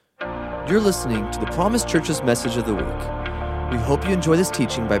You're listening to the Promise Church's Message of the Week. We hope you enjoy this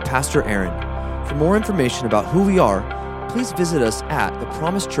teaching by Pastor Aaron. For more information about who we are, please visit us at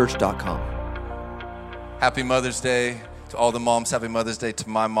thepromisechurch.com. Happy Mother's Day to all the moms. Happy Mother's Day to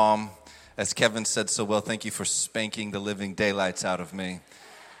my mom. As Kevin said so well, thank you for spanking the living daylights out of me.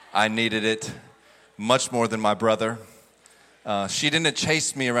 I needed it much more than my brother. She didn't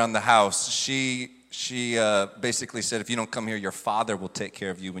chase me around the house. She basically said, if you don't come here, your father will take care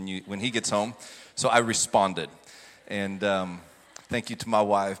of you when he gets home. So I responded. And thank you to my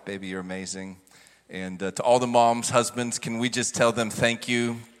wife. Baby, you're amazing. And to all the moms, husbands, can we just tell them thank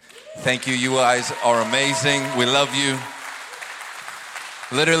you? Thank you. You guys are amazing. We love you.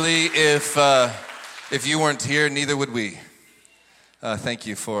 Literally, if you weren't here, neither would we. Thank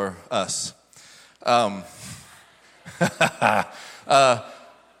you for us.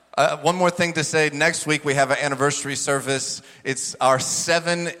 One more thing to say. Next week, we have an anniversary service. It's our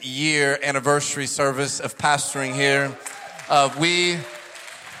 7-year anniversary service of pastoring here.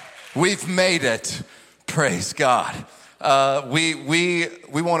 We've made it. Praise God. We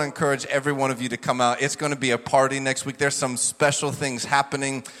want to encourage every one of you to come out. It's going to be a party next week. There's some special things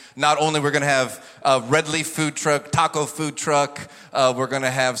happening. Not only we're going to have a red leaf food truck, taco food truck. We're going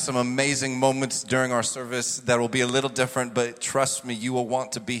to have some amazing moments during our service that will be a little different, but trust me, you will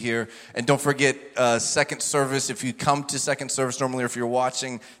want to be here. And don't forget second service. If you come to second service normally, or if you're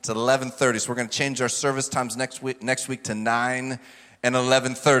watching, it's 11:30. So we're going to change our service times next week to 9 and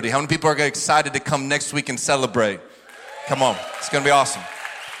 11:30. How many people are excited to come next week and celebrate? Come on, it's going to be awesome.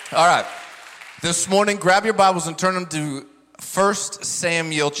 All right, this morning, grab your Bibles and turn them to 1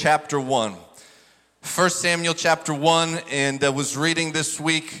 Samuel chapter 1. 1 Samuel chapter 1, and was reading this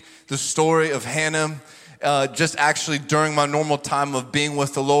week the story of Hannah, just actually during my normal time of being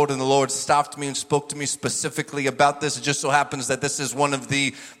with the Lord, and the Lord stopped me and spoke to me specifically about this. It just so happens that this is one of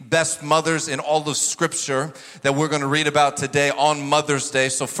the best mothers in all of Scripture that we're going to read about today on Mother's Day.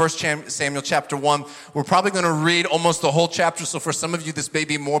 So 1 Samuel chapter 1, we're probably going to read almost the whole chapter. So for some of you, this may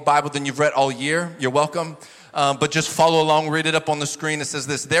be more Bible than you've read all year. You're welcome. But just follow along, read it up on the screen. It says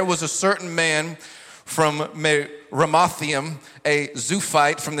this: there was a certain man from Ramathaim, a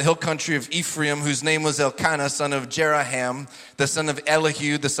Zuphite from the hill country of Ephraim, whose name was Elkanah, son of Jeraham, the son of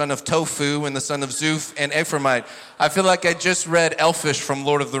Elihu, the son of Tofu, and the son of Zuph, and Ephraimite. I feel like I just read Elfish from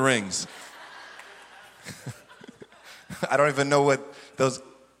Lord of the Rings. I don't even know what those,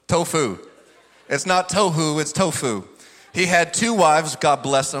 tofu. It's not tohu, it's tofu. He had 2 wives, God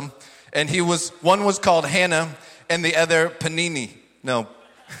bless him, and one was called Hannah, and the other Penini. No.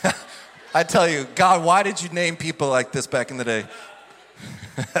 I tell you, God, why did you name people like this back in the day?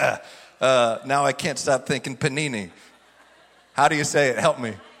 Now I can't stop thinking Panini. How do you say it? Help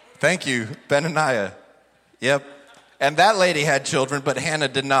me. Thank you, Benaniah. Yep. And that lady had children, but Hannah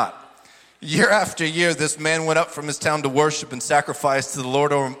did not. Year after year, this man went up from his town to worship and sacrifice to the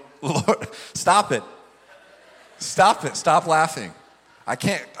Lord. Lord, stop it. Stop it. Stop laughing. I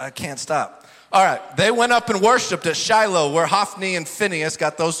can't stop. All right, they went up and worshiped at Shiloh, where Hophni and Phinehas,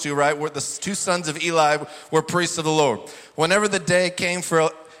 got those 2 right, were the 2 sons of Eli, were priests of the Lord. Whenever the day came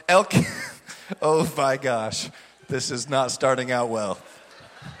for Elkanah, oh my gosh, this is not starting out well.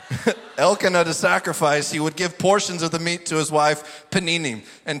 Elkanah to sacrifice, he would give portions of the meat to his wife Penini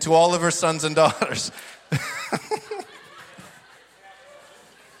and to all of her sons and daughters.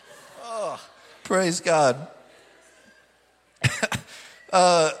 Oh, praise God.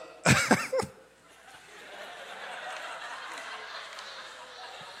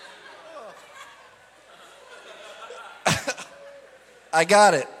 I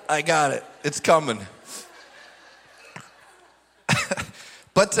got it. It's coming.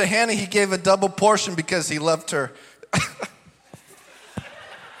 But to Hannah, he gave a double portion because he loved her.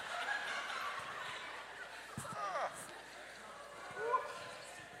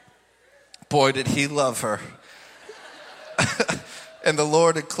 Boy, did he love her. And the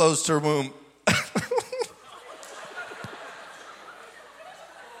Lord had closed her womb.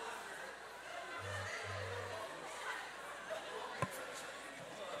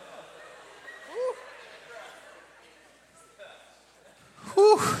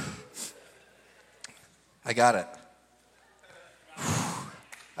 I got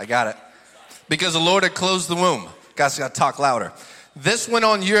it. Because the Lord had closed the womb. Guys, got to talk louder. This went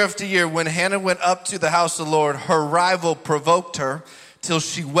on year after year. When Hannah went up to the house of the Lord, her rival provoked her till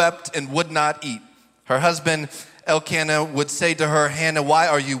she wept and would not eat. Her husband Elkanah would say to her, Hannah, why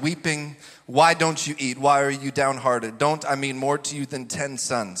are you weeping? Why don't you eat? Why are you downhearted? Don't I mean more to you than 10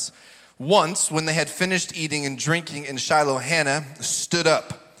 sons? Once, when they had finished eating and drinking in Shiloh, Hannah stood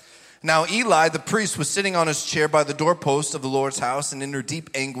up. Now Eli, the priest, was sitting on his chair by the doorpost of the Lord's house, and in her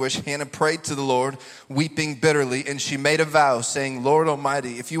deep anguish, Hannah prayed to the Lord, weeping bitterly, and she made a vow, saying, Lord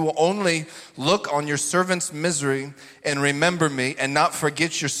Almighty, if you will only look on your servant's misery and remember me, and not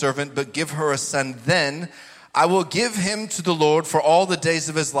forget your servant, but give her a son, then I will give him to the Lord for all the days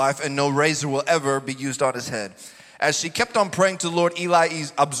of his life, and no razor will ever be used on his head. As she kept on praying to the Lord, Eli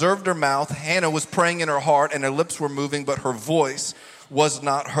observed her mouth. Hannah was praying in her heart, and her lips were moving, but her voice was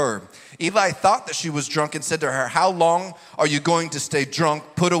not heard. Eli thought that she was drunk and said to her, how long are you going to stay drunk?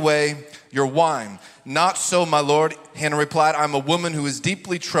 Put away your wine. Not so, my Lord, Hannah replied. I'm a woman who is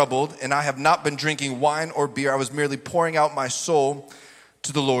deeply troubled, and I have not been drinking wine or beer. I was merely pouring out my soul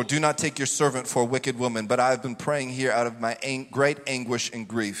to the Lord. Do not take your servant for a wicked woman, but I have been praying here out of my great anguish and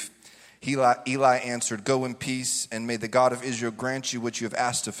grief. Eli answered, go in peace, and may the God of Israel grant you what you have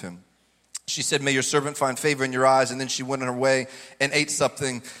asked of him. She said, may your servant find favor in your eyes. And then she went on her way and ate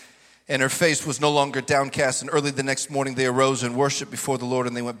something, and her face was no longer downcast. And early the next morning they arose and worshiped before the Lord,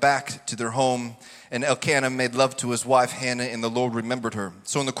 and they went back to their home. And Elkanah made love to his wife Hannah, and the Lord remembered her.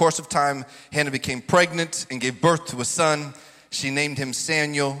 So in the course of time, Hannah became pregnant and gave birth to a son. She named him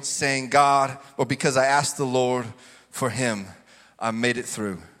Samuel, saying, because I asked the Lord for him, I made it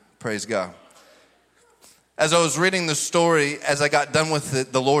through. Praise God. As I was reading the story, as I got done with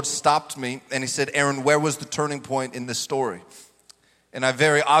it, the Lord stopped me and he said, Aaron, where was the turning point in this story? And I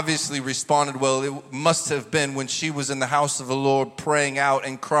very obviously responded, well, it must have been when she was in the house of the Lord praying out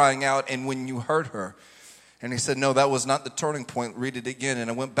and crying out, and when you heard her. And he said, no, that was not the turning point. Read it again.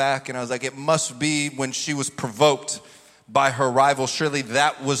 And I went back and I was like, it must be when she was provoked by her rival. Surely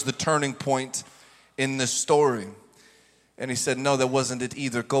that was the turning point in this story. And he said, no, that wasn't it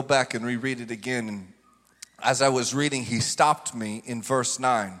either. Go back and reread it again. And as I was reading, he stopped me in verse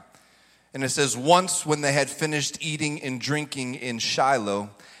 9. And it says, once when they had finished eating and drinking in Shiloh,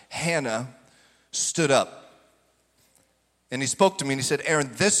 Hannah stood up. And he spoke to me and he said,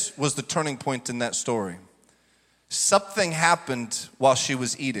 Aaron, this was the turning point in that story. Something happened while she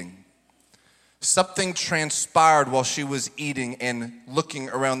was eating. Something transpired while she was eating and looking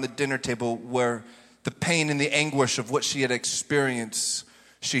around the dinner table, where the pain and the anguish of what she had experienced,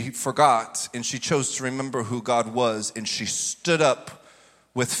 she forgot, and she chose to remember who God was, and she stood up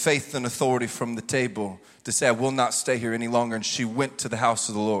with faith and authority from the table to say, I will not stay here any longer, and she went to the house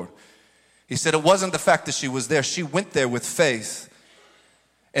of the Lord. He said it wasn't the fact that she was there. She went there with faith,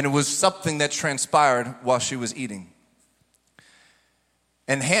 and it was something that transpired while she was eating.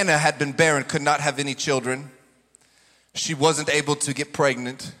 And Hannah had been barren, could not have any children. She wasn't able to get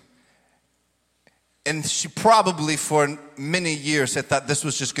pregnant. And she probably for many years had thought this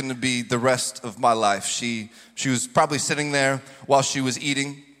was just going to be the rest of my life. She was probably sitting there while she was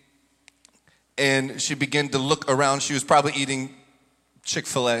eating, and she began to look around. She was probably eating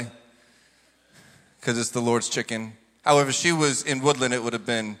Chick-fil-A because it's the Lord's chicken. However, she was in Woodland, it would have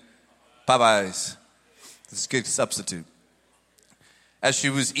been Popeyes. It's a good substitute. As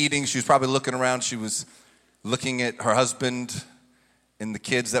she was eating, she was probably looking around. She was looking at her husband and the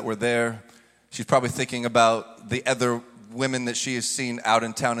kids that were there. She's probably thinking about the other women that she has seen out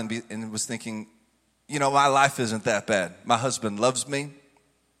in town, and was thinking, you know, my life isn't that bad. My husband loves me.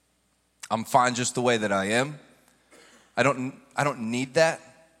 I'm fine just the way that I am. I don't need that.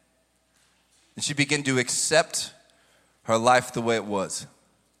 And she began to accept her life the way it was.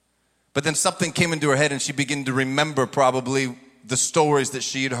 But then something came into her head, and she began to remember probably the stories that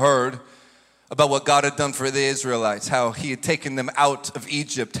she had heard about what God had done for the Israelites, how he had taken them out of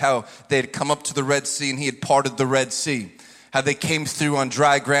Egypt, how they had come up to the Red Sea and he had parted the Red Sea, how they came through on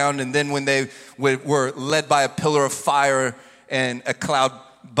dry ground, and then when they were led by a pillar of fire and a cloud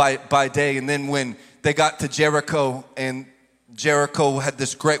by day, and then when they got to Jericho, and Jericho had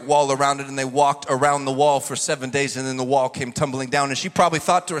this great wall around it, and they walked around the wall for 7 days, and then the wall came tumbling down. And she probably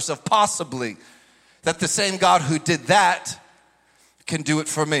thought to herself, possibly, that the same God who did that can do it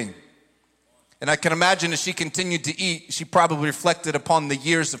for me. And I can imagine as she continued to eat, she probably reflected upon the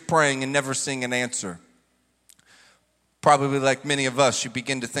years of praying and never seeing an answer. Probably like many of us, she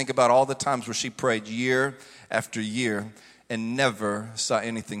began to think about all the times where she prayed year after year and never saw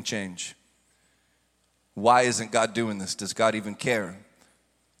anything change. Why isn't God doing this? Does God even care?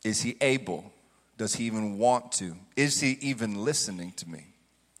 Is he able? Does he even want to? Is he even listening to me?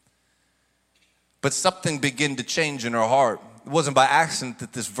 But something began to change in her heart. It wasn't by accident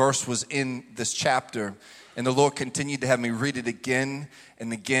that this verse was in this chapter. And the Lord continued to have me read it again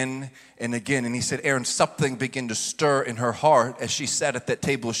and again and again. And he said, Aaron, something began to stir in her heart as she sat at that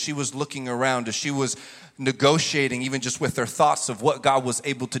table. She was looking around, as she was negotiating even just with her thoughts of what God was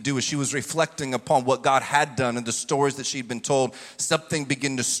able to do, as she was reflecting upon what God had done and the stories that she'd been told. Something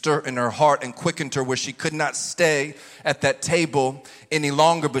began to stir in her heart and quickened her where she could not stay at that table any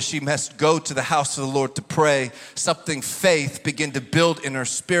longer, but she must go to the house of the Lord to pray. Something, faith, began to build in her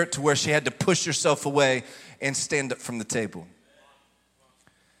spirit to where she had to push herself away and stand up from the table.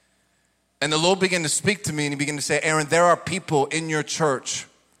 And the Lord began to speak to me, and he began to say, Aaron, there are people in your church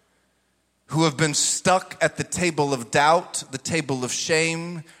who have been stuck at the table of doubt, the table of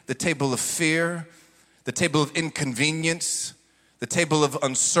shame, the table of fear, the table of inconvenience, the table of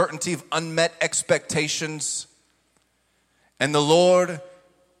uncertainty, of unmet expectations. And the Lord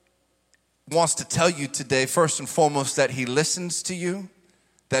wants to tell you today, first and foremost, that he listens to you,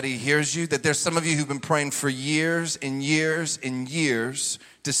 that he hears you, that there's some of you who've been praying for years and years and years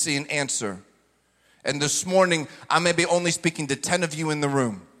to see an answer. And this morning, I may be only speaking to 10 of you in the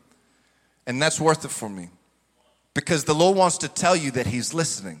room. And that's worth it for me, because the Lord wants to tell you that he's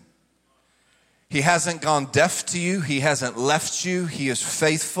listening. He hasn't gone deaf to you. He hasn't left you. He is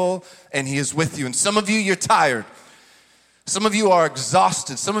faithful and he is with you. And some of you, you're tired. Some of you are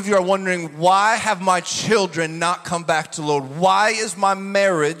exhausted. Some of you are wondering, why have my children not come back to the Lord? Why is my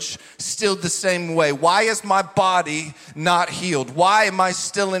marriage still the same way? Why is my body not healed? Why am I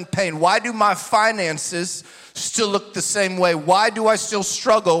still in pain? Why do my finances still look the same way? Why do I still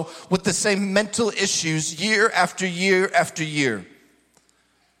struggle with the same mental issues year after year after year?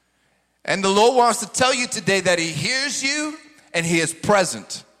 And the Lord wants to tell you today that he hears you and he is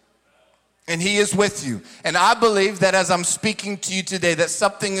present. And he is with you. And I believe that as I'm speaking to you today, that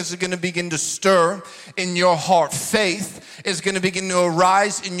something is going to begin to stir in your heart. Faith is going to begin to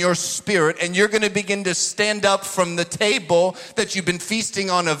arise in your spirit. And you're going to begin to stand up from the table that you've been feasting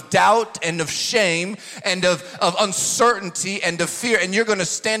on of doubt and of shame and of uncertainty and of fear. And you're going to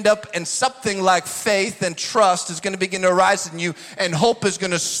stand up, and something like faith and trust is going to begin to arise in you. And hope is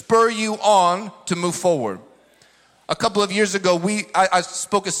going to spur you on to move forward. A couple of years ago, I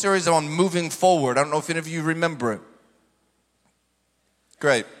spoke a series on moving forward. I don't know if any of you remember it.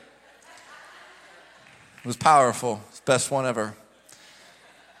 Great. It was powerful. It's the best one ever.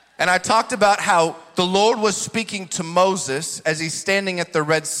 And I talked about how the Lord was speaking to Moses as he's standing at the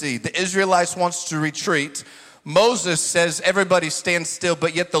Red Sea. The Israelites wants to retreat. Moses says, everybody stand still,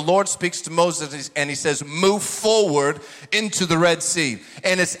 but yet the Lord speaks to Moses and he says, move forward into the Red Sea.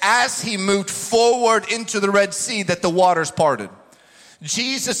 And it's as he moved forward into the Red Sea that the waters parted.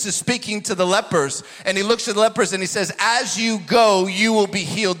 Jesus is speaking to the lepers, and he looks at the lepers and he says, as you go, you will be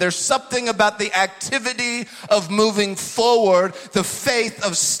healed. There's something about the activity of moving forward, the faith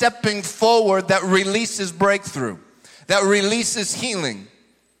of stepping forward, that releases breakthrough, that releases healing.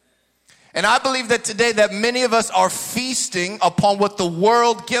 And I believe that today that many of us are feasting upon what the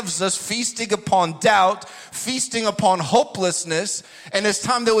world gives us, feasting upon doubt, feasting upon hopelessness, and it's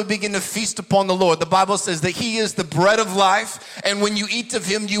time that we begin to feast upon the Lord. The Bible says that he is the bread of life, and when you eat of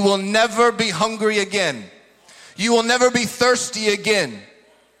him, you will never be hungry again. You will never be thirsty again.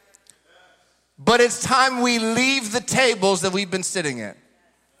 But it's time we leave the tables that we've been sitting at.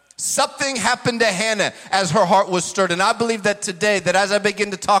 Something happened to Hannah as her heart was stirred. And I believe that today, that as I begin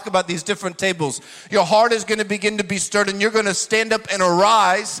to talk about these different tables, your heart is going to begin to be stirred, and you're going to stand up and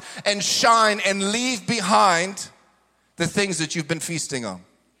arise and shine and leave behind the things that you've been feasting on.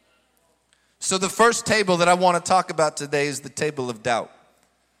 So the first table that I want to talk about today is the table of doubt.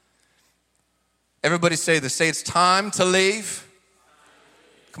 Everybody say this. Say it's time to leave.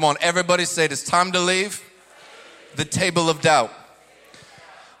 Come on, everybody say it. It's time to leave the table of doubt.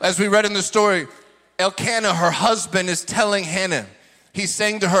 As we read in the story, Elkanah, her husband, is telling Hannah, he's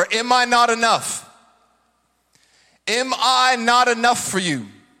saying to her, am I not enough? Am I not enough for you?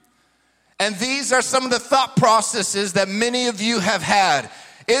 And these are some of the thought processes that many of you have had.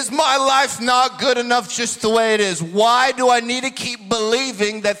 Is my life not good enough just the way it is? Why do I need to keep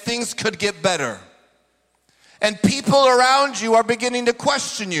believing that things could get better? And people around you are beginning to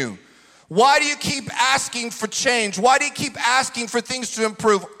question you. Why do you keep asking for change? Why do you keep asking for things to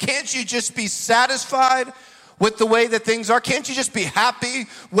improve? Can't you just be satisfied with the way that things are? Can't you just be happy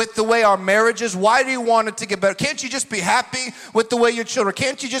with the way our marriage is? Why do you want it to get better? Can't you just be happy with the way your children?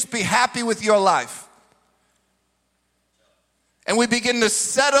 Can't you just be happy with your life? And we begin to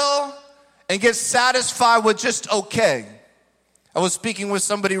settle and get satisfied with just okay. I was speaking with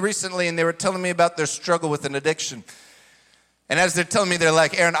somebody recently, and they were telling me about their struggle with an addiction. And as they're telling me, they're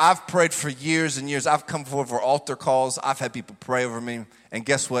like, Aaron, I've prayed for years and years. I've come forward for altar calls. I've had people pray over me. And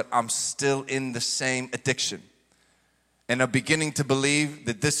guess what? I'm still in the same addiction. And I'm beginning to believe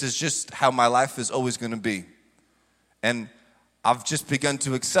that this is just how my life is always going to be. And I've just begun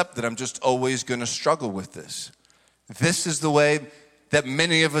to accept that I'm just always going to struggle with this. This is the way that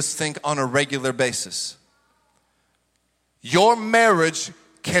many of us think on a regular basis. Your marriage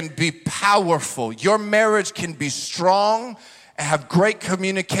can be powerful. Your marriage can be strong and have great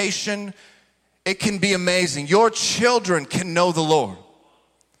communication. It can be amazing. Your children can know the Lord.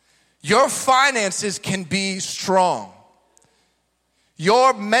 Your finances can be strong.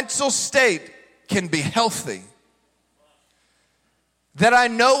 Your mental state can be healthy. That I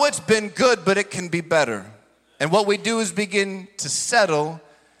know it's been good, but it can be better. And what we do is begin to settle,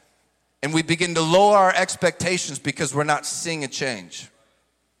 and we begin to lower our expectations because we're not seeing a change.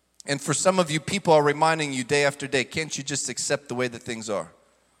 And for some of you, people are reminding you day after day, can't you just accept the way that things are?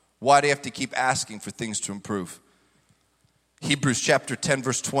 Why do you have to keep asking for things to improve? Hebrews chapter 10,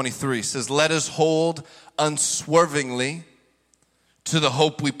 verse 23 says, let us hold unswervingly to the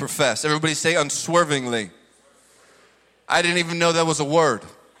hope we profess. Everybody say unswervingly. I didn't even know that was a word.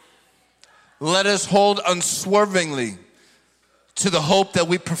 Let us hold unswervingly to the hope that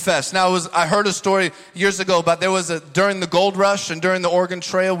we profess. Now, I heard a story years ago about during the gold rush and during the Oregon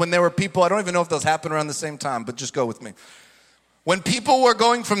Trail when there were people, I don't even know if those happened around the same time, but just go with me. When people were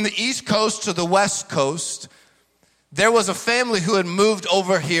going from the East Coast to the West Coast, there was a family who had moved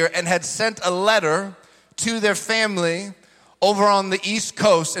over here and had sent a letter to their family over on the East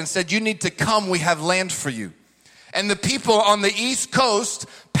Coast and said, you need to come, we have land for you. And the people on the East Coast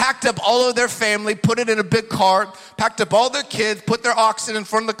packed up all of their family, put it in a big cart, packed up all their kids, put their oxen in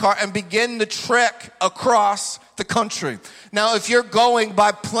front of the cart, and began to trek across the country. Now, if you're going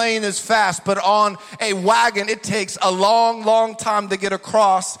by plane is fast, but on a wagon, it takes a long, long time to get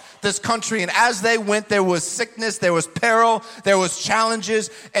across this country. And as they went, there was sickness, there was peril, there was challenges,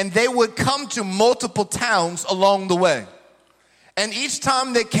 and they would come to multiple towns along the way. And each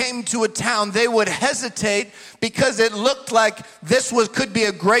time they came to a town, they would hesitate because it looked like could be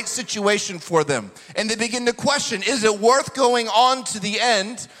a great situation for them. And they begin to question, is it worth going on to the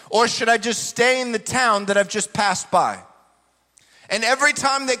end, or should I just stay in the town that I've just passed by? And every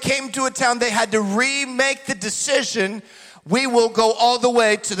time they came to a town, they had to remake the decision, we will go all the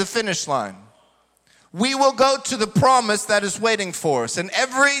way to the finish line. We will go to the promise that is waiting for us. And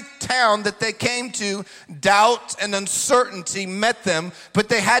every town that they came to, doubt and uncertainty met them, but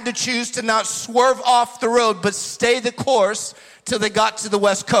they had to choose to not swerve off the road, but stay the course till they got to the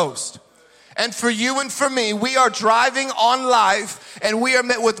West Coast. And for you and for me, we are driving on life, and we are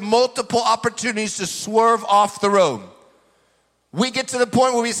met with multiple opportunities to swerve off the road. We get to the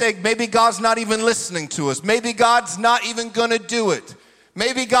point where we say, maybe God's not even listening to us. Maybe God's not even going to do it.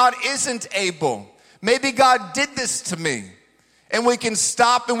 Maybe God isn't able. Maybe God did this to me. And we can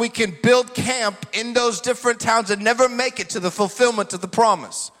stop and we can build camp in those different towns and never make it to the fulfillment of the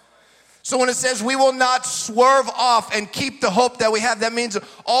promise. So when it says we will not swerve off and keep the hope that we have, that means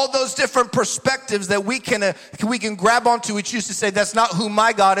all those different perspectives that we can grab onto, we choose to say, that's not who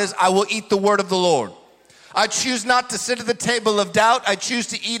my God is. I will eat the word of the Lord. I choose not to sit at the table of doubt. I choose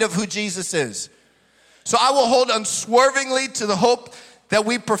to eat of who Jesus is. So I will hold unswervingly to the hope that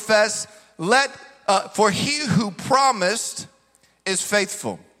we profess. For he who promised is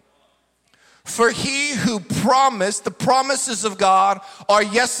faithful. For he who promised, the promises of God are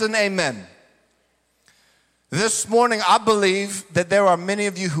yes and amen. This morning, I believe that there are many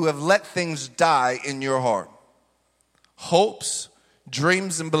of you who have let things die in your heart. Hopes,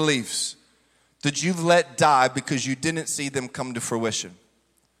 dreams, and beliefs that you've let die because you didn't see them come to fruition.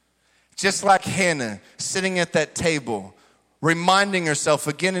 Just like Hannah sitting at that table, reminding herself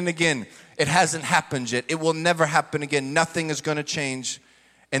again and again, it hasn't happened yet. It will never happen again. Nothing is going to change.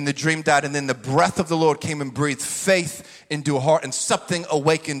 And the dream died. And then the breath of the Lord came and breathed faith into her heart, and something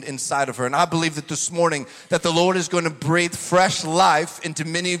awakened inside of her. And I believe that this morning that the Lord is going to breathe fresh life into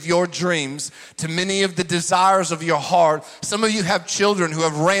many of your dreams, to many of the desires of your heart. Some of you have children who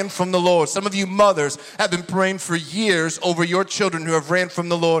have ran from the Lord. Some of you mothers have been praying for years over your children who have ran from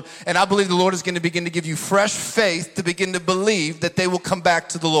the Lord. And I believe the Lord is going to begin to give you fresh faith to begin to believe that they will come back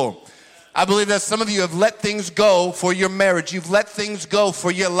to the Lord. I believe that some of you have let things go for your marriage. You've let things go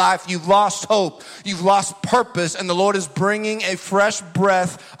for your life. You've lost hope. You've lost purpose. And the Lord is bringing a fresh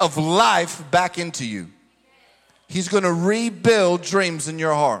breath of life back into you. He's going to rebuild dreams in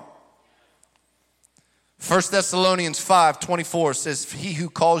your heart. 1 Thessalonians 5:24 says, he who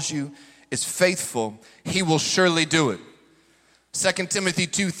calls you is faithful. He will surely do it. 2 Timothy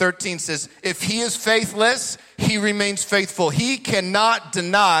 2:13 says, if he is faithless, he remains faithful. He cannot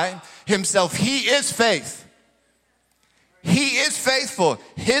deny himself. He is faith. He is faithful.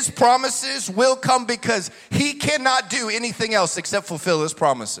 His promises will come because he cannot do anything else except fulfill his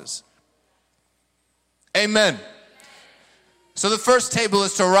promises. Amen. So the first table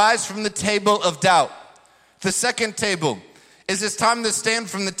is to rise from the table of doubt. The second table is it's time to stand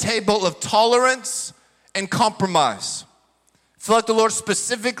from the table of tolerance and compromise. I feel like the Lord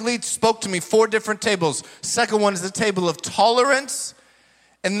specifically spoke to me 4 different tables. Second one is the table of tolerance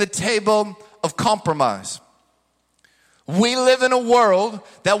and the table of compromise. We live in a world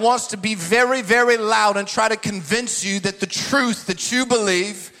that wants to be very, very loud and try to convince you that the truth that you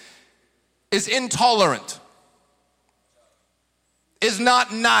believe is intolerant, is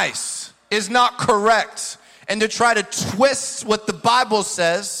not nice, is not correct, and to try to twist what the Bible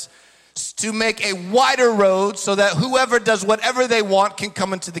says to make a wider road so that whoever does whatever they want can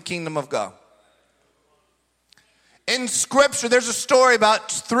come into the kingdom of God. In scripture, there's a story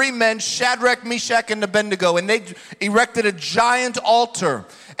about 3 men, Shadrach, Meshach, and Abednego, and they erected a giant altar,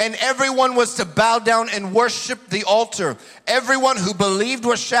 and everyone was to bow down and worship the altar. Everyone who believed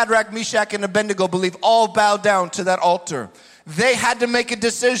what Shadrach, Meshach, and Abednego believed all bowed down to that altar. They had to make a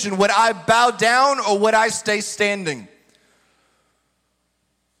decision. Would I bow down or would I stay standing?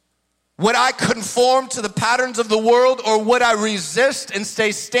 Would I conform to the patterns of the world or would I resist and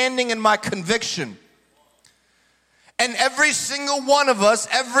stay standing in my conviction? And every single one of us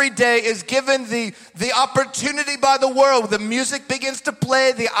every day is given the opportunity by the world. The music begins to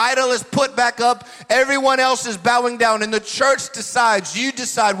play, the idol is put back up, everyone else is bowing down, and the church decides, you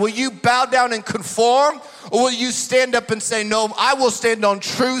decide, will you bow down and conform, or will you stand up and say, no, I will stand on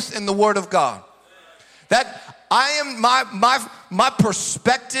truth in the Word of God? That I am my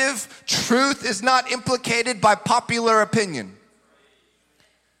perspective, truth is not implicated by popular opinion.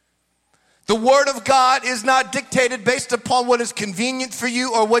 The Word of God is not dictated based upon what is convenient for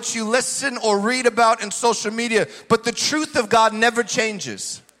you or what you listen or read about in social media, but the truth of God never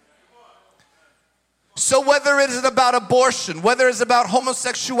changes. So whether it is about abortion, whether it's about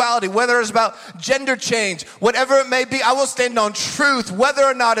homosexuality, whether it's about gender change, whatever it may be, I will stand on truth whether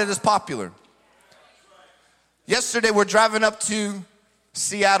or not it is popular. Yesterday we're driving up to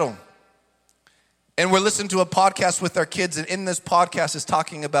Seattle. And we're listening to a podcast with our kids, and in this podcast is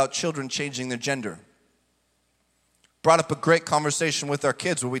talking about children changing their gender. Brought up a great conversation with our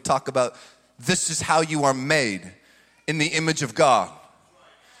kids where we talk about this is how you are made in the image of God.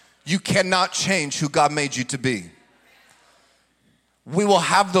 You cannot change who God made you to be. We will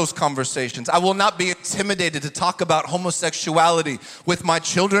have those conversations. I will not be intimidated to talk about homosexuality with my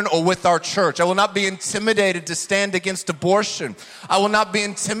children or with our church. I will not be intimidated to stand against abortion. I will not be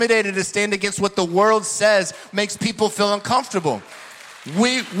intimidated to stand against what the world says makes people feel uncomfortable.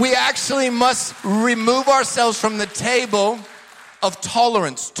 We actually must remove ourselves from the table of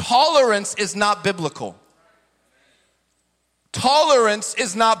tolerance. Tolerance is not biblical. Tolerance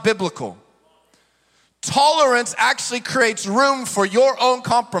is not biblical. Tolerance actually creates room for your own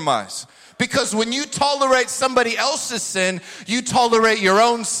compromise. Because when you tolerate somebody else's sin, you tolerate your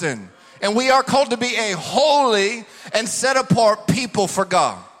own sin. And we are called to be a holy and set apart people for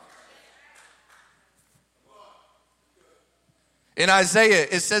God. In Isaiah,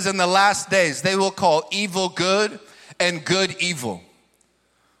 it says in the last days, they will call evil good and good evil.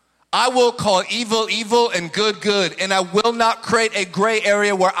 I will call evil evil and good good, and I will not create a gray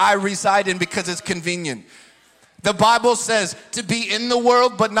area where I reside in because it's convenient. The Bible says to be in the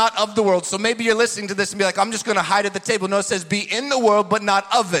world but not of the world. So maybe you're listening to this and be like, I'm just going to hide at the table. No, it says be in the world but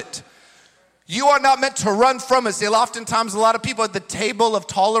not of it. You are not meant to run from it. See, oftentimes a lot of people at the table of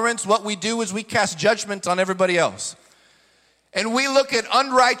tolerance, what we do is we cast judgment on everybody else. And we look at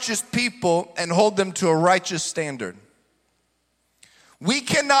unrighteous people and hold them to a righteous standard. We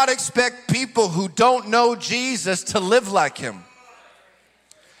cannot expect people who don't know Jesus to live like him.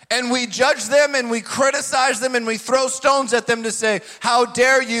 And we judge them and we criticize them and we throw stones at them to say, how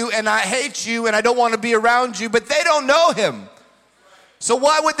dare you, and I hate you and I don't want to be around you, but they don't know him. So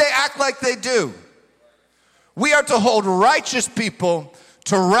why would they act like they do? We are to hold righteous people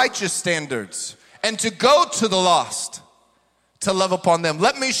to righteous standards and to go to the lost to love upon them.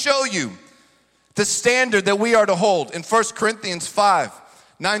 Let me show you the standard that we are to hold in 1 Corinthians 5,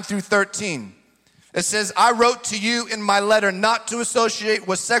 9 through 13. It says, I wrote to you in my letter not to associate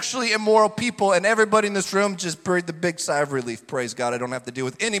with sexually immoral people, and everybody in this room just breathed a big sigh of relief. Praise God, I don't have to deal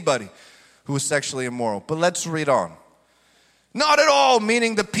with anybody who is sexually immoral. But let's read on. Not at all,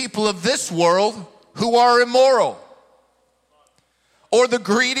 meaning the people of this world who are immoral, or the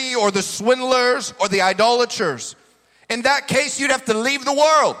greedy, or the swindlers, or the idolaters. In that case, you'd have to leave the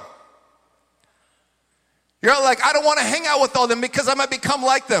world. You're like, I don't want to hang out with all them because I might become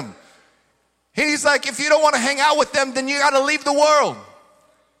like them. He's like, if you don't want to hang out with them, then you got to leave the world.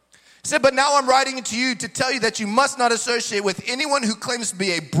 He said, but now I'm writing to you to tell you that you must not associate with anyone who claims to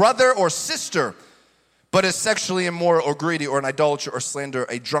be a brother or sister, but is sexually immoral or greedy or an idolater or slanderer,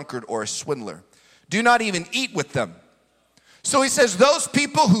 a drunkard or a swindler. Do not even eat with them. So he says, those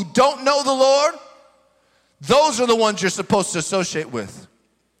people who don't know the Lord, those are the ones you're supposed to associate with.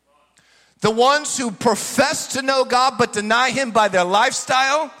 The ones who profess to know God but deny him by their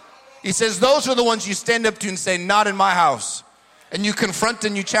lifestyle, he says, those are the ones you stand up to and say, not in my house. And you confront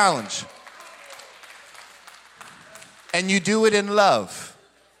and you challenge. And you do it in love.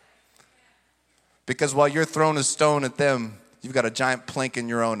 Because while you're throwing a stone at them, you've got a giant plank in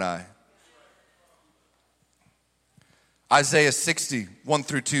your own eye. Isaiah 60,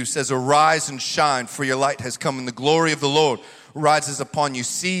 1-2 says, arise and shine, for your light has come, and the glory of the Lord rises upon you.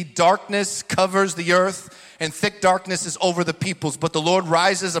 See, darkness covers the earth, and thick darkness is over the peoples, but the Lord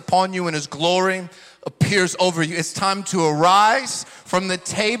rises upon you, and his glory appears over you. It's time to arise from the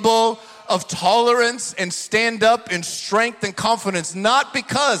table of tolerance and stand up in strength and confidence, not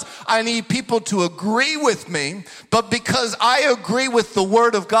because I need people to agree with me, but because I agree with the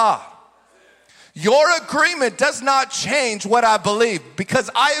Word of God. Your agreement does not change what I believe because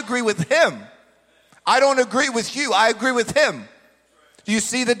I agree with him. I don't agree with you, I agree with him. Do you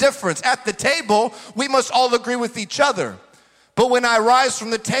see the difference? At the table, we must all agree with each other. But when I rise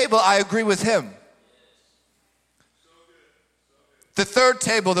from the table, I agree with him. The third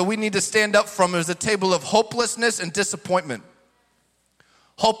table that we need to stand up from is a table of hopelessness and disappointment.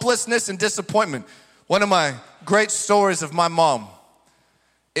 Hopelessness and disappointment. One of my great stories of my mom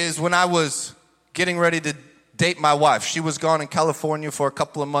is when I was getting ready to date my wife. She was gone in California for a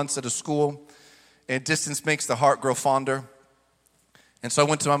couple of months at a school, and distance makes the heart grow fonder. And so I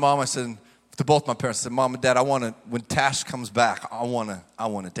went to my mom, I said, to both my parents, I said, Mom and Dad, when Tash comes back, I want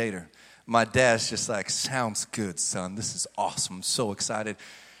to date her. My dad's just like, sounds good, son. This is awesome. I'm so excited.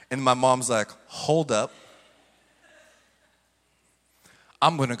 And my mom's like, hold up.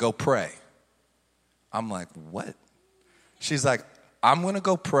 I'm going to go pray. I'm like, what? She's like, I'm going to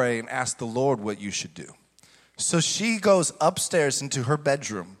go pray and ask the Lord what you should do. So she goes upstairs into her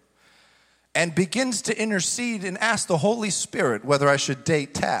bedroom and begins to intercede and ask the Holy Spirit whether I should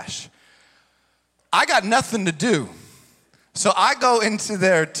date Tash. I got nothing to do. So I go into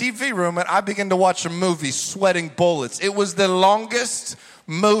their TV room and I begin to watch a movie, Sweating Bullets. It was the longest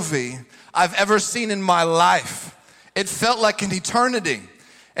movie I've ever seen in my life. It felt like an eternity.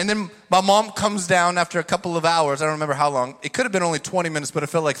 And then my mom comes down after a couple of hours. I don't remember how long. It could have been only 20 minutes, but it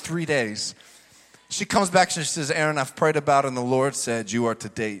felt like 3 days. She comes back and she says, Aaron, I've prayed about it, and the Lord said you are to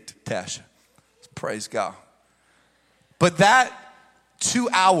date Tasha. Praise God. But that 2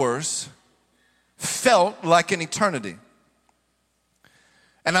 hours felt like an eternity.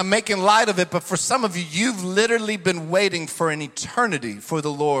 And I'm making light of it, but for some of you, you've literally been waiting for an eternity for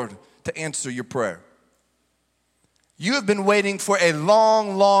the Lord to answer your prayer. You have been waiting for a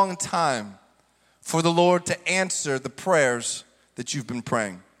long, long time for the Lord to answer the prayers that you've been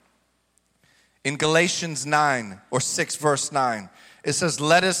praying. In Galatians 6 verse 9, it says,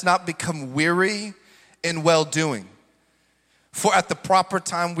 let us not become weary in well-doing, for at the proper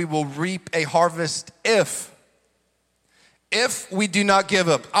time we will reap a harvest if we do not give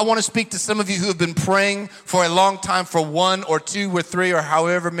up. I want to speak to some of you who have been praying for a long time for 1 or 2 or 3 or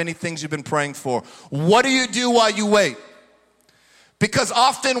however many things you've been praying for. What do you do while you wait? Because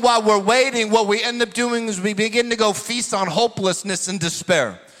often while we're waiting, what we end up doing is we begin to go feast on hopelessness and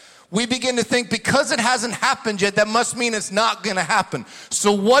despair. We begin to think because it hasn't happened yet, that must mean it's not going to happen.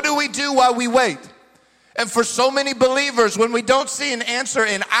 So what do we do while we wait? And for so many believers, when we don't see an answer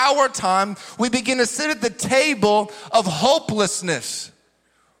in our time, we begin to sit at the table of hopelessness,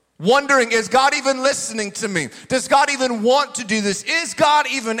 wondering, is God even listening to me? Does God even want to do this? Is God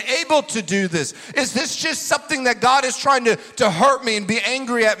even able to do this? Is this just something that God is trying to hurt me and be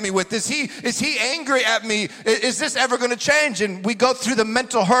angry at me with? Is he angry at me? Is this ever going to change? And we go through the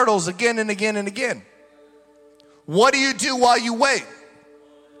mental hurdles again and again and again. What do you do while you wait?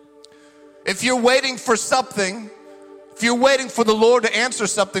 If you're waiting for something, if you're waiting for the Lord to answer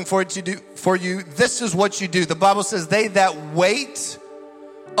something for you, this is what you do. The Bible says, they that wait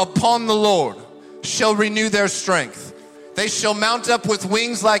upon the Lord shall renew their strength. They shall mount up with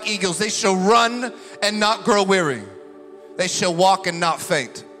wings like eagles. They shall run and not grow weary. They shall walk and not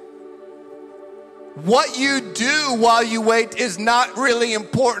faint. What you do while you wait is not really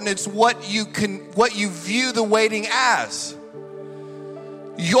important. It's what you view the waiting as.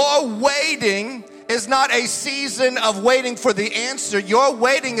 Your waiting is not a season of waiting for the answer. Your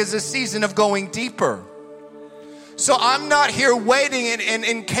waiting is a season of going deeper. So I'm not here waiting and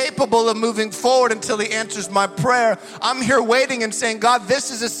incapable of moving forward until he answers my prayer. I'm here waiting and saying, God, this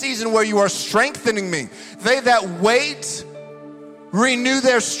is a season where you are strengthening me. They that wait renew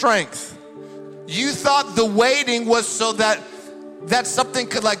their strength. You thought the waiting was so that something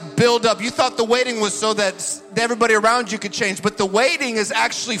could like build up. You thought the waiting was so that everybody around you could change. But the waiting is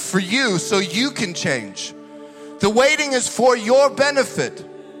actually for you so you can change. The waiting is for your benefit.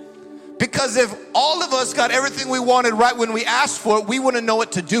 Because if all of us got everything we wanted right when we asked for it, we wouldn't know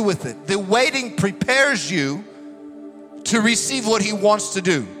what to do with it. The waiting prepares you to receive what he wants to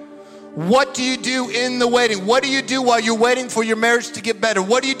do. What do you do in the waiting? What do you do while you're waiting for your marriage to get better?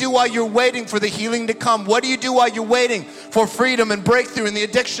 What do you do while you're waiting for the healing to come? What do you do while you're waiting for freedom and breakthrough and the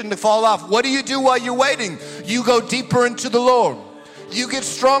addiction to fall off? What do you do while you're waiting? You go deeper into the Lord. You get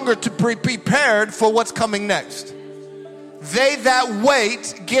stronger to be prepared for what's coming next. They that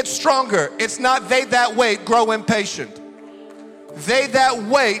wait get stronger. It's not they that wait grow impatient. They that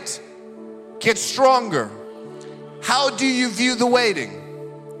wait get stronger. How do you view the waiting?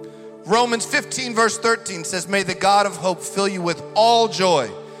 Romans 15 verse 13 says, may the God of hope fill you with all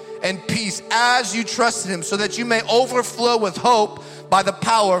joy and peace as you trust in him, so that you may overflow with hope by the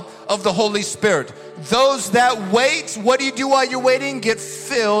power of the Holy Spirit. Those that wait, what do you do while you're waiting? Get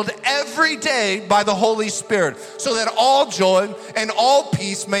filled every day by the Holy Spirit, so that all joy and all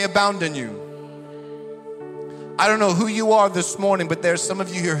peace may abound in you. I don't know who you are this morning, but there's some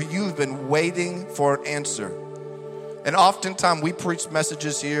of you here who you've been waiting for an answer. And oftentimes we preach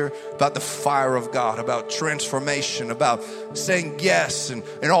messages here about the fire of God, about transformation, about saying yes and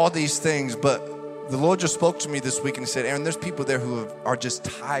all these things. But the Lord just spoke to me this week and said, Aaron, there's people there who are just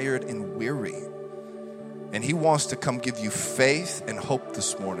tired and weary. And he wants to come give you faith and hope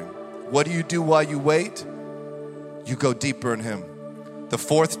this morning. What do you do while you wait? You go deeper in him. The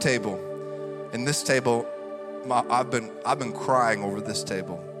fourth table. And this table, I've been crying over this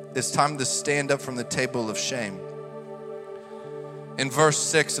table. It's time to stand up from the table of shame. In verse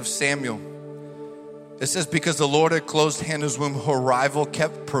 6 of Samuel, it says, because the Lord had closed Hannah's womb, her rival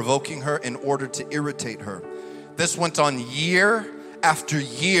kept provoking her in order to irritate her. This went on year after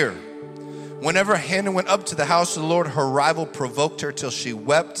year. Whenever Hannah went up to the house of the Lord, her rival provoked her till she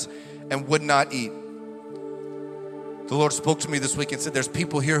wept and would not eat. The Lord spoke to me this week and said, there's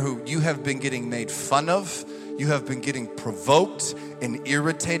people here who you have been getting made fun of. You have been getting provoked and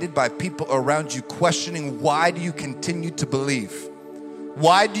irritated by people around you, questioning, why do you continue to believe?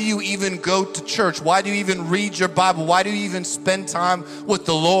 Why do you even go to church? Why do you even read your Bible? Why do you even spend time with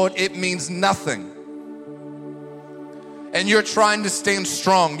the Lord? It means nothing. And you're trying to stand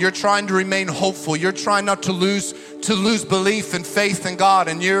strong. You're trying to remain hopeful. You're trying not to lose belief and faith in God.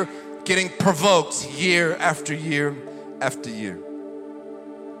 And you're getting provoked year after year after year.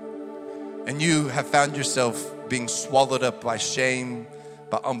 And you have found yourself being swallowed up by shame,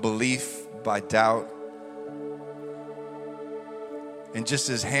 by unbelief, by doubt. And just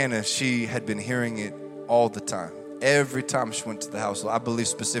as Hannah, she had been hearing it all the time. Every time she went to the house. I believe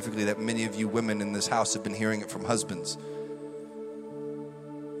specifically that many of you women in this house have been hearing it from husbands.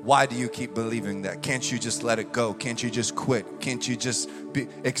 Why do you keep believing that? Can't you just let it go? Can't you just quit? Can't you just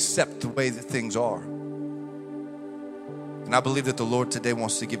accept the way that things are? And I believe that the Lord today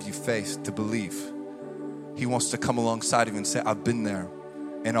wants to give you faith to believe. He wants to come alongside of you and say, I've been there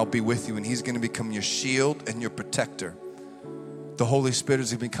and I'll be with you. And he's going to become your shield and your protector. The Holy Spirit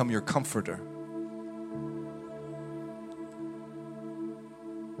is going to become your comforter.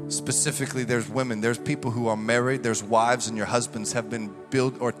 Specifically, there's women, there's people who are married, there's wives, and your husbands have been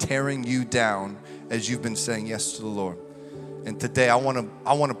tearing you down as you've been saying yes to the Lord. And today I want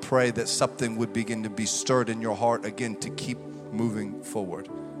to pray that something would begin to be stirred in your heart again to keep moving forward.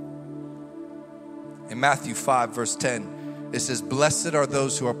 In Matthew 5 verse 10, it says, blessed are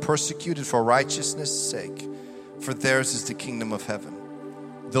those who are persecuted for righteousness' sake, for theirs is the kingdom of heaven.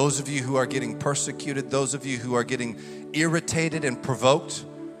 Those of you who are getting persecuted, those of you who are getting irritated and provoked,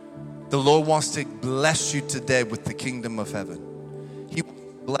 the Lord wants to bless you today with the kingdom of heaven. He wants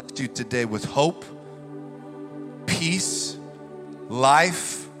to bless you today with hope, peace,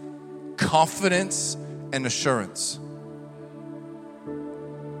 life, confidence, and assurance.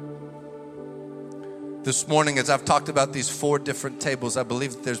 This morning, as I've talked about these 4 different tables, I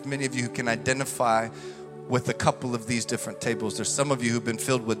believe that there's many of you who can identify with a couple of these different tables. There's some of you who've been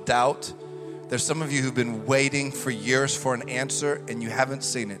filled with doubt. There's some of you who've been waiting for years for an answer and you haven't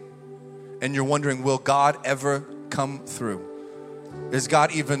seen it. And you're wondering, will God ever come through? Is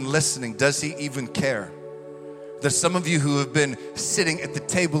God even listening? Does he even care? There's some of you who have been sitting at the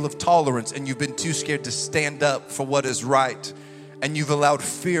table of tolerance and you've been too scared to stand up for what is right. And you've allowed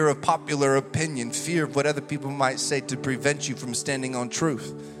fear of popular opinion, fear of what other people might say to prevent you from standing on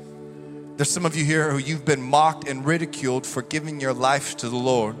truth. There's some of you here who you've been mocked and ridiculed for giving your life to the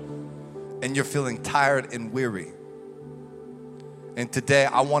Lord, and you're feeling tired and weary. And today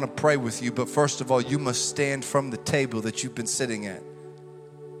I want to pray with you, but first of all, you must stand from the table that you've been sitting at.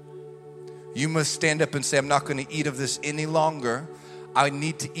 You must stand up and say, I'm not going to eat of this any longer. I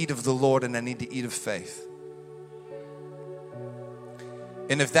need to eat of the Lord, and I need to eat of faith.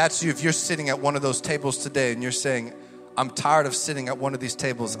 And if that's you, if you're sitting at one of those tables today and you're saying, I'm tired of sitting at one of these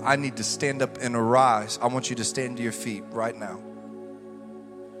tables, I need to stand up and arise, I want you to stand to your feet right now.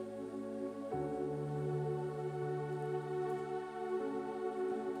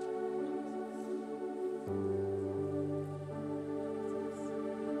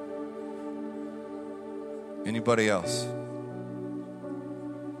 Anybody else?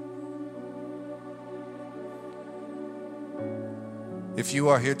 If you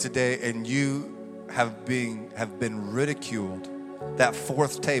are here today and you have been ridiculed, that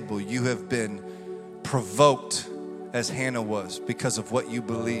fourth table, you have been provoked as Hannah was because of what you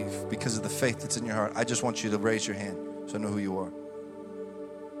believe, because of the faith that's in your heart, I just want you to raise your hand so I know who you are.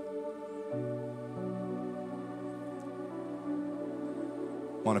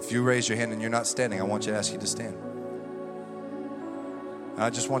 Come on, if you raise your hand and you're not standing, I want you to ask you to stand. I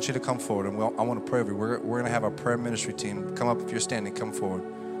just want you to come forward, and I want to pray over you. We're going to have our prayer ministry team come up. If you're standing, come forward.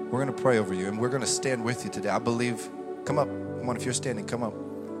 We're going to pray over you, and we're going to stand with you today. I believe. Come up. Come on, if you're standing, come up.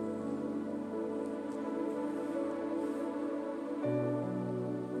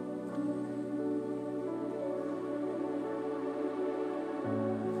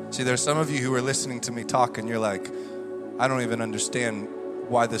 See, there's some of you who are listening to me talk, and you're like, I don't even understand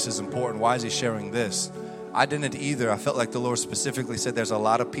why this is important. Why is he sharing this? I didn't either. I felt like the Lord specifically said there's a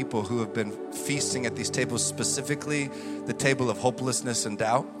lot of people who have been feasting at these tables, specifically the table of hopelessness and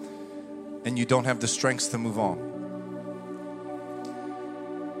doubt, and you don't have the strength to move on.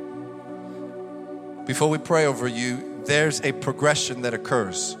 Before we pray over you, there's a progression that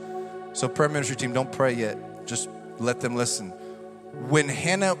occurs. So prayer ministry team, don't pray yet. Just let them listen. When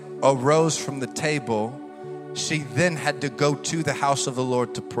Hannah arose from the table, she then had to go to the house of the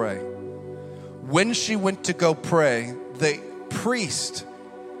Lord to pray. When she went to go pray, the priest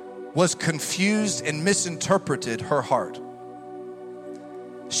was confused and misinterpreted her heart.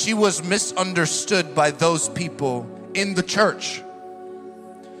 She was misunderstood by those people in the church.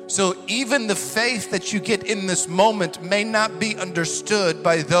 So even the faith that you get in this moment may not be understood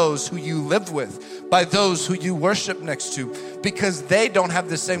by those who you live with, by those who you worship next to, because they don't have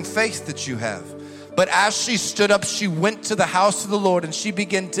the same faith that you have. But as she stood up, she went to the house of the Lord and she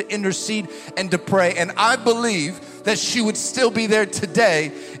began to intercede and to pray. And I believe that she would still be there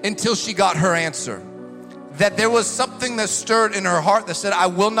today until she got her answer. That there was something that stirred in her heart that said, I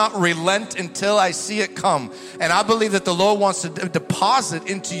will not relent until I see it come. And I believe that the Lord wants to deposit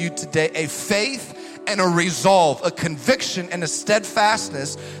into you today a faith and a resolve, a conviction and a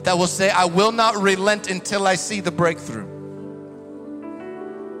steadfastness that will say, I will not relent until I see the breakthrough.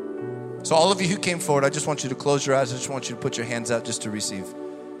 So all of you who came forward, I just want you to close your eyes. I just want you to put your hands out just to receive.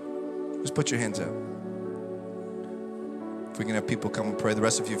 Just put your hands out. If we can have people come and pray. The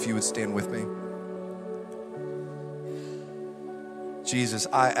rest of you, if you would stand with me. Jesus,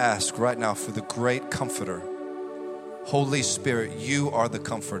 I ask right now for the great comforter. Holy Spirit, you are the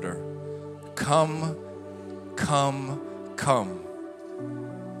comforter. Come, come, come.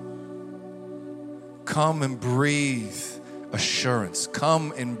 Come and breathe assurance.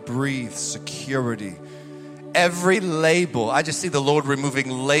 Come and breathe security. Every label, I just see the Lord removing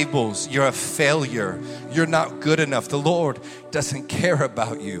labels. You're a failure. You're not good enough. The Lord doesn't care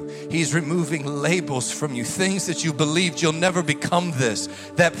about you. He's removing labels from you. Things that you believed you'll never become this.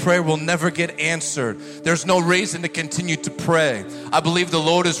 That prayer will never get answered. There's no reason to continue to pray. I believe the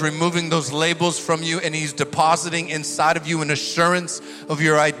Lord is removing those labels from you, and He's depositing inside of you an assurance of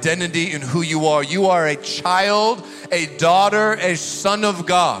your identity and who you are. You are a child, a daughter, a son of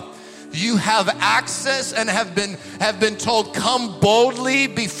God. You have access and have been told, come boldly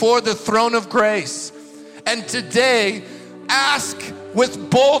before the throne of grace. And today, ask with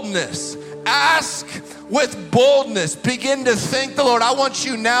boldness. Ask with boldness. Begin to thank the Lord. I want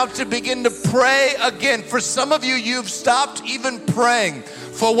you now to begin to pray again. For some of you, you've stopped even praying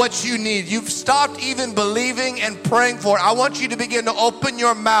for what you need. You've stopped even believing and praying for it. I want you to begin to open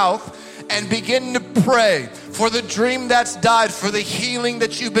your mouth and begin to pray for the dream that's died, for the healing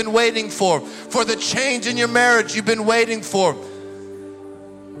that you've been waiting for the change in your marriage you've been waiting for.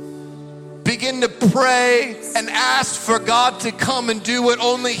 Begin begin to pray and ask for God to come and do what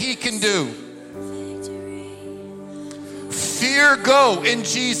only He can do. Fear go in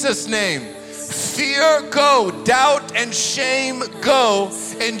Jesus' name. Fear go. Doubt and shame go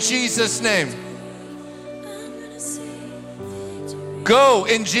in Jesus' name. Go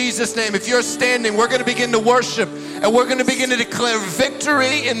in Jesus' name. If you're standing, we're going to begin to worship and we're going to begin to declare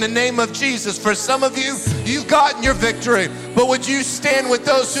victory in the name of Jesus. For some of you, you've gotten your victory, but would you stand with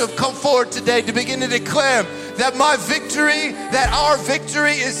those who have come forward today to begin to declare that my victory, that our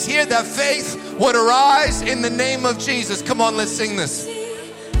victory is here, that faith would arise in the name of Jesus. Come on, let's sing this.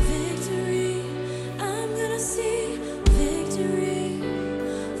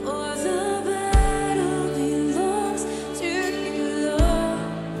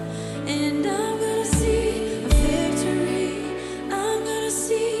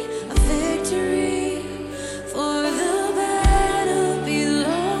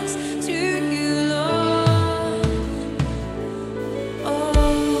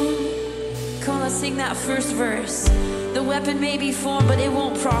 First verse. The weapon may be formed, but it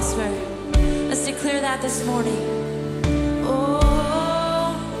won't prosper. Let's declare that this morning.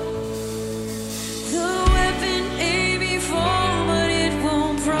 Oh, the weapon may be formed, but it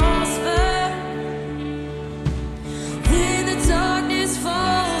won't prosper. When the darkness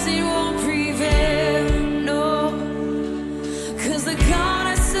falls, it won't prevail. No, 'cause the God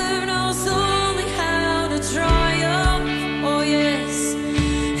I serve knows only how to triumph. Oh yes.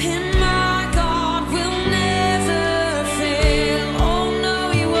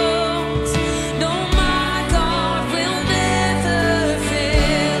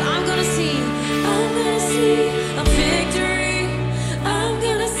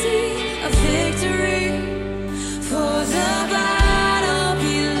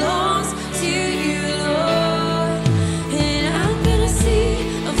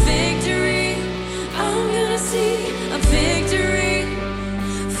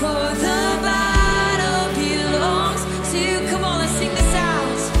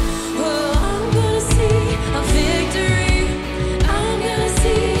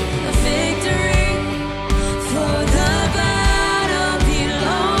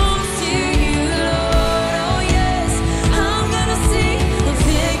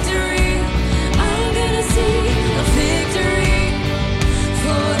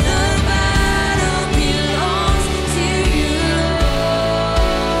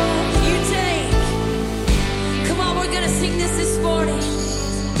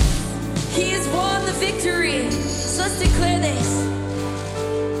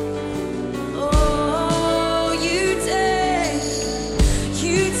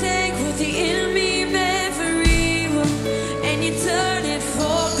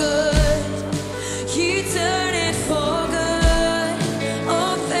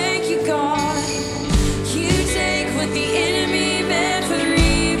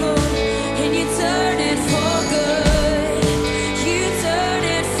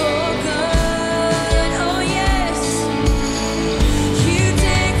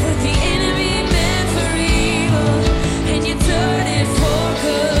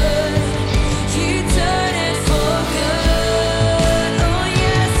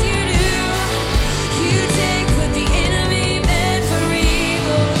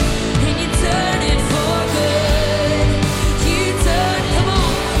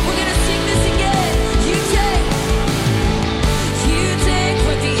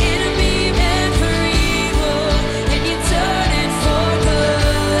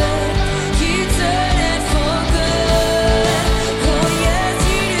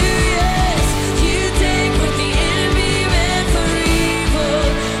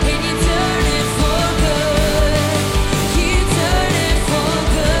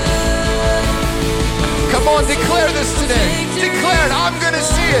 Declare this today. Declare it. I'm going to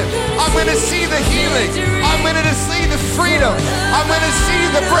see it. I'm going to see the healing. I'm going to see the freedom. I'm going to see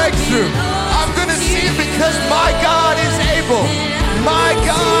the breakthrough. I'm going to see it because my God is able. My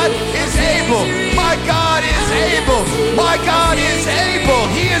God is able. My God is able. My God is able.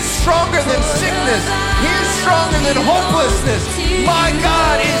 He is stronger than sickness. He is stronger than hopelessness. My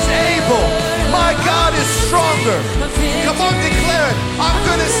God is able. My God is stronger. Come on, declare it. I'm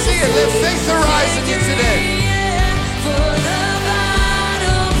going to see it. Let faith arise in you today.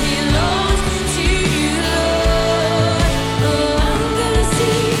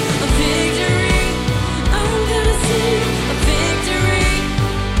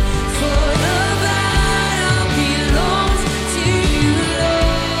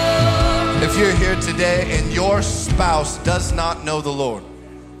 If you're here today and your spouse does not know the Lord,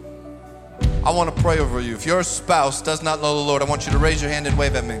 I want to pray over you. If your spouse does not know the Lord, I want you to raise your hand and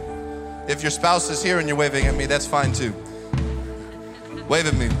wave at me. If your spouse is here and you're waving at me, that's fine too. Wave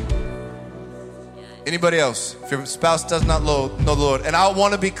at me. Anybody else? If your spouse does not know the Lord, and I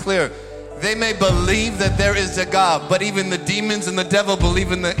want to be clear, they may believe that there is a God, but even the demons and the devil believe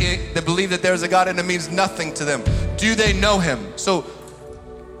that there is a God, and it means nothing to them. Do they know him? So,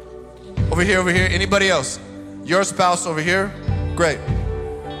 over here, anybody else? Your spouse over here? Great.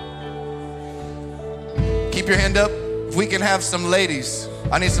 Keep your hand up. If we can have some ladies.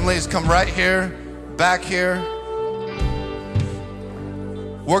 I need some ladies. Come right here, back here.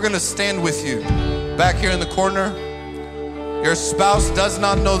 We're gonna stand with you. Back here in the corner. Your spouse does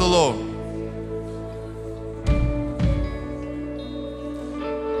not know the Lord.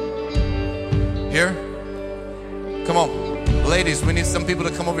 Here? Come on. Ladies, we need some people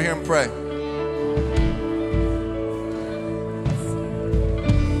to come over here and pray.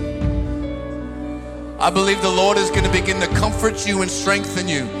 I believe the Lord is going to begin to comfort you and strengthen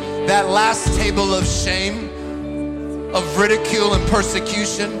you. That last table of shame, of ridicule and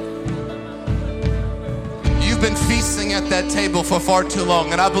persecution, you've been feasting at that table for far too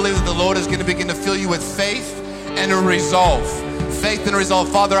long. And I believe that the Lord is going to begin to fill you with faith and a resolve. Faith and resolve.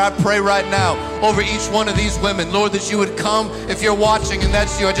 Father, I pray right now over each one of these women, Lord, that you would come. If you're watching and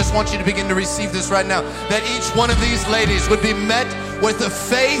that's you, I just want you to begin to receive this right now. That each one of these ladies would be met with a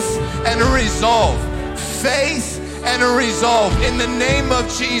faith and a resolve. Faith and a resolve. In the name of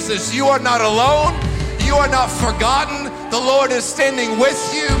Jesus, you are not alone. You are not forgotten. The Lord is standing with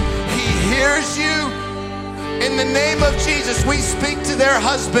you. He hears you. In the name of Jesus, we speak to their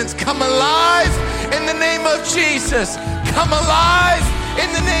husbands. Come alive in the name of Jesus. Come alive in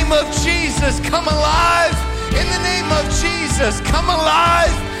the name of Jesus. Come alive in the name of Jesus. Come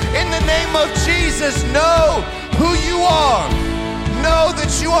alive in the name of Jesus. Know who you are. Know that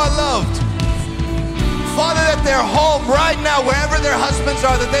you are loved. Father, that their home right now, wherever their husbands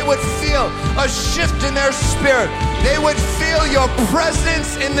are, that they would feel a shift in their spirit. They would feel your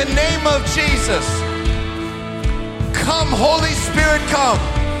presence in the name of Jesus. Come, Holy Spirit, come.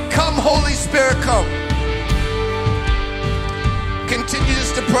 Come, Holy Spirit, come. Continue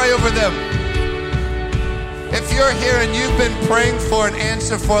just to pray over them. If you're here and you've been praying for an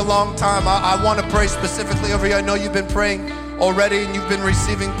answer for a long time, I want to pray specifically over you. I know you've been praying already and you've been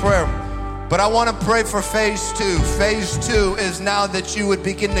receiving prayer. But I want to pray for phase 2. Phase 2 is now that you would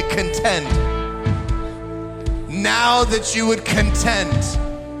begin to contend. Now that you would contend.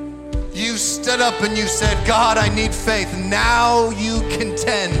 You stood up and you said, God, I need faith. Now you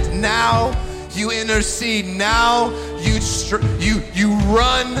contend. Now you intercede. Now you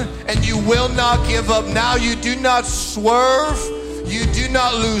run and you will not give up. Now you do not swerve. You do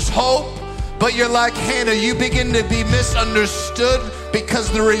not lose hope. But you're like Hannah, you begin to be misunderstood because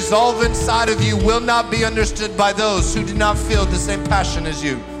the resolve inside of you will not be understood by those who do not feel the same passion as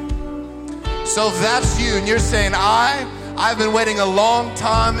you. So if that's you and you're saying, I've been waiting a long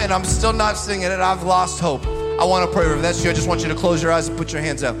time and I'm still not seeing it and I've lost hope. I want to pray for you. If that's you, I just want you to close your eyes and put your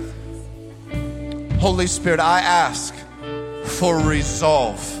hands out. Holy Spirit, I ask for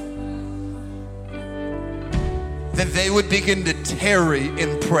resolve. That they would begin to tarry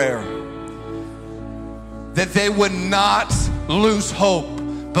in prayer. That they would not lose hope,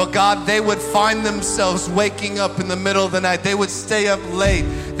 but God, they would find themselves waking up in the middle of the night. They would stay up late.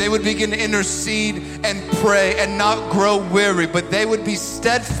 They would begin to intercede and pray and not grow weary, but they would be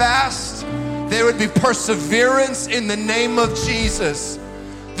steadfast. There would be perseverance in the name of Jesus.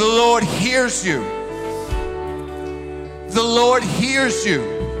 The Lord hears you. The Lord hears you.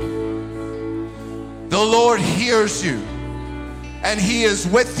 The Lord hears you. And He is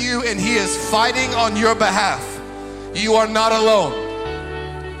with you and He is fighting on your behalf. You are not alone.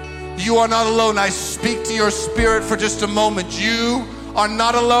 You are not alone. I speak to your spirit for just a moment. You are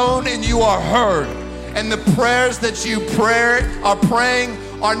not alone and you are heard. And the prayers that you are praying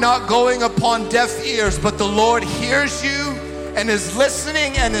are not going upon deaf ears, but the Lord hears you and is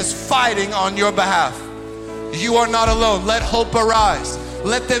listening and is fighting on your behalf. You are not alone. Let hope arise.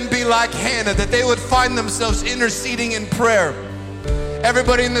 Let them be like Hannah, that they would find themselves interceding in prayer.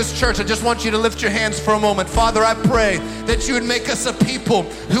 Everybody in this church, I just want you to lift your hands for a moment. Father, I pray that you would make us a people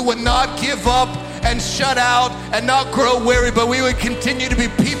who would not give up and shut out and not grow weary, but we would continue to be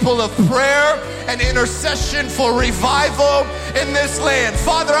people of prayer and intercession for revival in this land.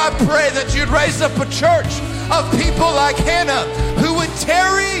 Father, I pray that you'd raise up a church of people like Hannah who would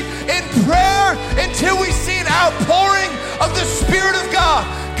tarry in prayer until we see an outpouring of the Spirit of God.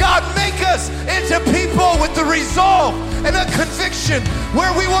 God, make us into people with the resolve and a conviction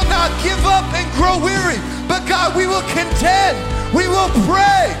where we will not give up and grow weary, but God, we will contend, we will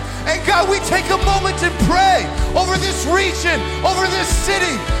pray, and God, we take a moment and pray over this region, over this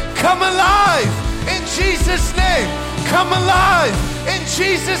city. come alive in Jesus' name. Come alive in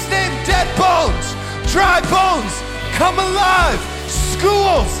Jesus' name. Dead bones, dry bones, come alive.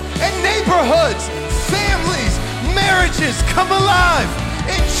 Schools and neighborhoods, families, marriages, come alive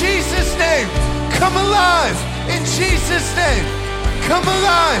in Jesus' name. Come alive in Jesus' name. Come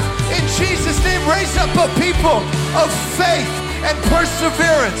alive in Jesus' name. Raise up a people of faith and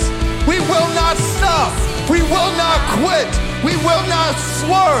perseverance. We will not stop. We will not quit. We will not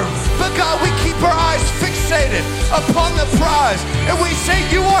swerve. But God, we keep our eyes fixated upon the prize. And we say,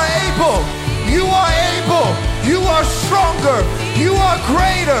 you are able. You are able. You are stronger. You are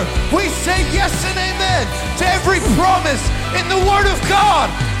greater. We say yes and amen to every promise in the Word of God,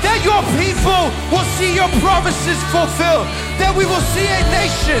 that your people will see your promises fulfilled, that we will see a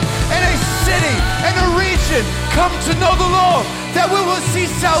nation and a city and a region come to know the Lord, that we will see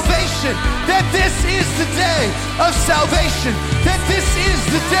salvation, that this is the day of salvation, that this is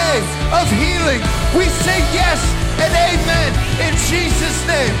the day of healing. We say yes and amen in Jesus'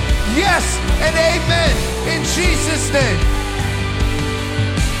 name. Yes and amen in Jesus' name.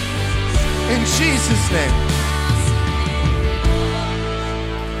 In Jesus' name.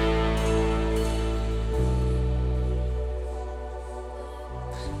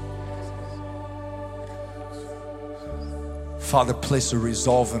 Father, place a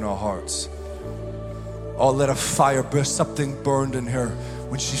resolve in our hearts. Oh, let a fire burst. Something burned in her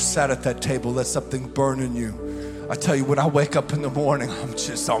when she sat at that table. Let something burn in you. I tell you, when I wake up in the morning, I'm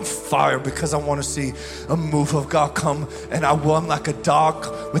just on fire because I want to see a move of God come. And I run like a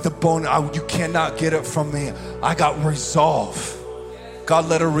dog with a bone. You cannot get it from me. I got resolve. God,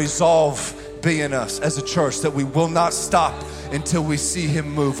 let a resolve be in us as a church that we will not stop until we see him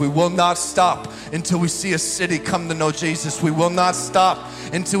move. We will not stop until we see a city come to know Jesus. We will not stop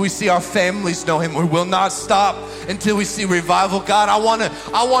until we see our families know him. We will not stop until we see revival. God, I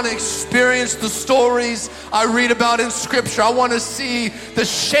want to experience the stories I read about in scripture. I want to see the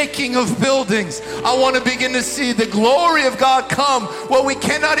shaking of buildings. I want to begin to see the glory of God come where we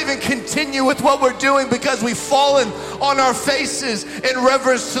cannot even continue with what we're doing because we've fallen on our faces in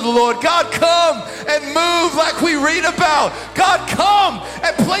reverence to the Lord. God, come and move like we read about. God, come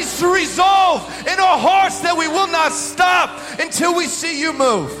and place the resolve in our hearts that we will not stop until we see you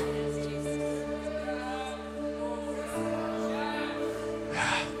move.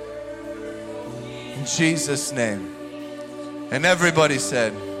 In Jesus' name. And everybody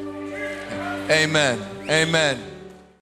said, amen. Amen.